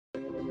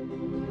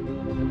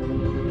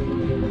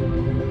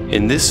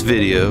In this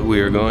video,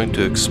 we are going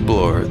to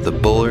explore the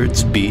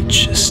Bullards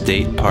Beach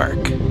State Park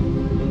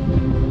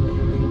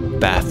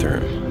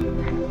bathroom.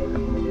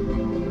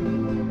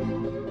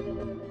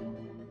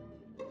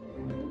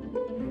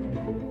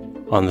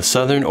 On the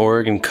southern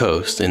Oregon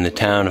coast in the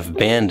town of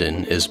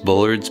Bandon is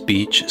Bullards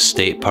Beach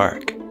State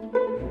Park.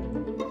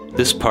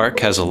 This park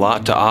has a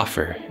lot to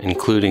offer,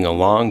 including a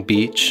long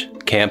beach,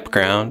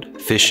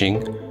 campground,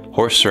 fishing,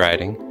 horse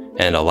riding,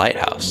 and a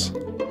lighthouse.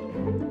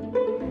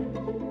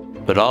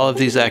 But all of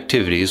these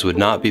activities would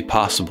not be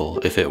possible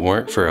if it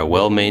weren't for a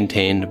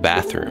well-maintained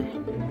bathroom.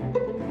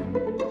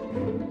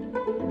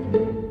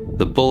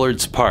 The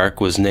Bullards Park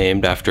was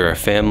named after a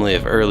family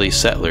of early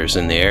settlers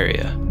in the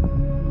area.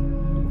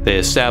 They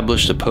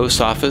established a post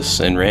office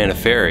and ran a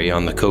ferry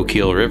on the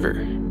Coquille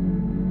River.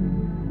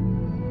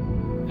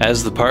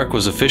 As the park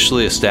was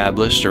officially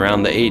established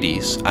around the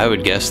 80s, I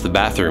would guess the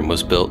bathroom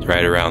was built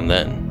right around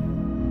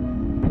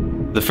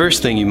then. The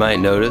first thing you might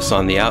notice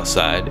on the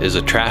outside is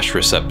a trash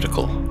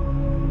receptacle.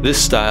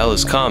 This style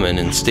is common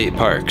in state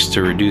parks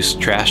to reduce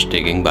trash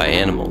digging by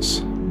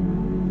animals.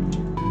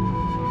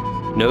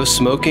 No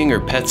smoking or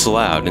pets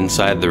allowed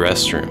inside the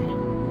restroom.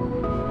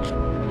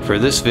 For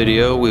this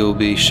video, we will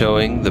be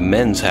showing the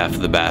men's half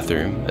of the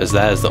bathroom, as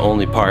that is the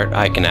only part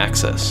I can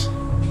access.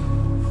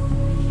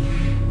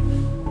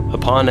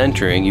 Upon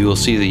entering, you will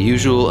see the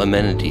usual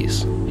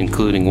amenities,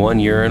 including one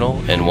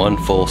urinal and one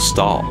full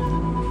stall.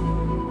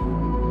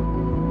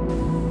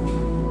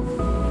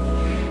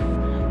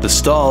 The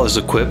stall is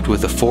equipped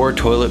with a 4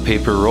 toilet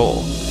paper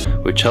roll,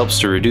 which helps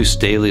to reduce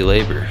daily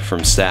labor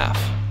from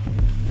staff.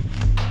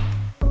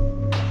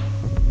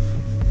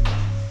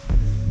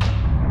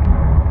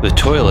 The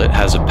toilet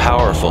has a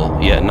powerful,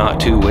 yet not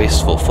too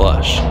wasteful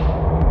flush.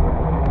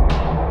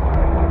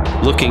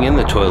 Looking in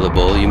the toilet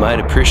bowl, you might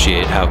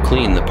appreciate how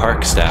clean the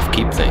park staff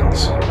keep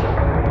things.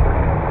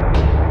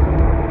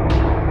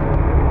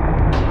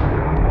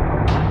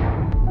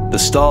 The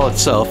stall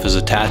itself is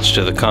attached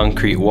to the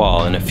concrete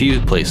wall in a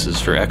few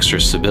places for extra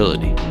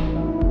stability.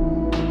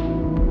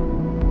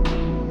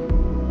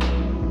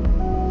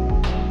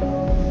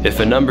 If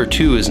a number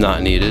 2 is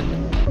not needed,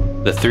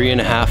 the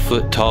 3.5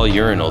 foot tall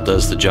urinal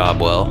does the job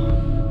well.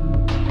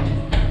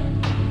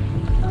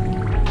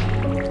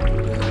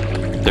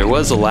 There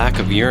was a lack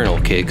of urinal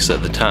cakes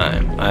at the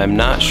time. I am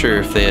not sure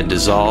if they had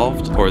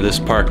dissolved or this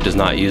park does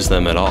not use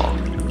them at all.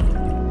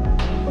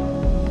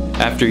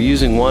 After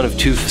using one of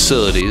 2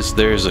 facilities,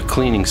 there is a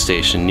cleaning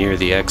station near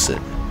the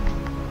exit.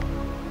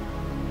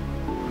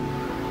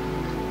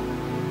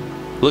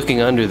 Looking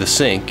under the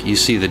sink, you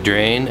see the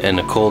drain and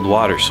a cold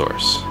water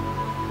source.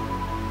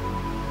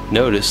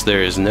 Notice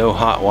there is no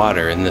hot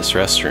water in this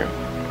restroom.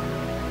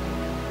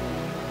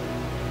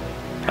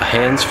 A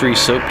hands-free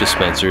soap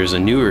dispenser is a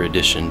newer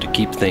addition to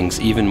keep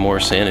things even more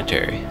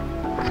sanitary.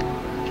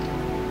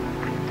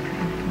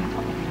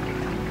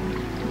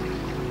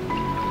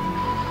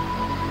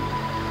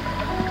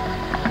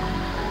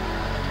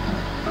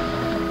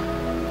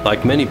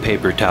 Like many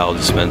paper towel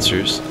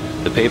dispensers,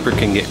 the paper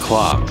can get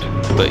clogged,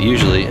 but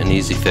usually an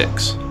easy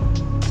fix.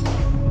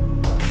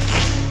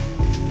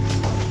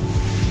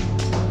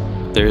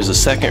 There is a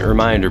second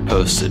reminder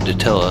posted to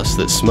tell us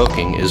that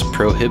smoking is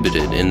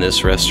prohibited in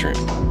this restroom.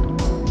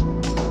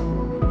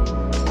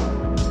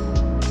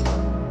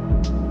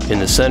 In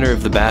the center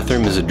of the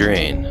bathroom is a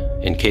drain,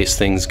 in case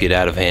things get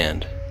out of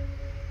hand.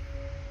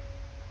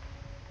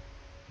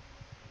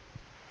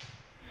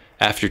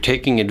 After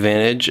taking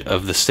advantage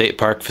of the state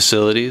park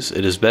facilities,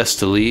 it is best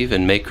to leave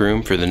and make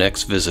room for the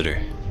next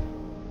visitor.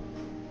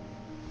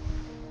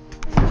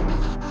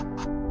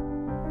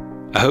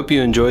 I hope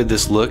you enjoyed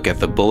this look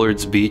at the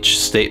Bullards Beach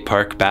State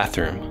Park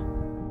bathroom.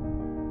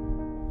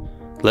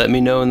 Let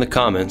me know in the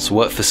comments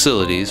what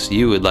facilities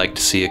you would like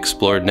to see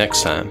explored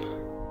next time.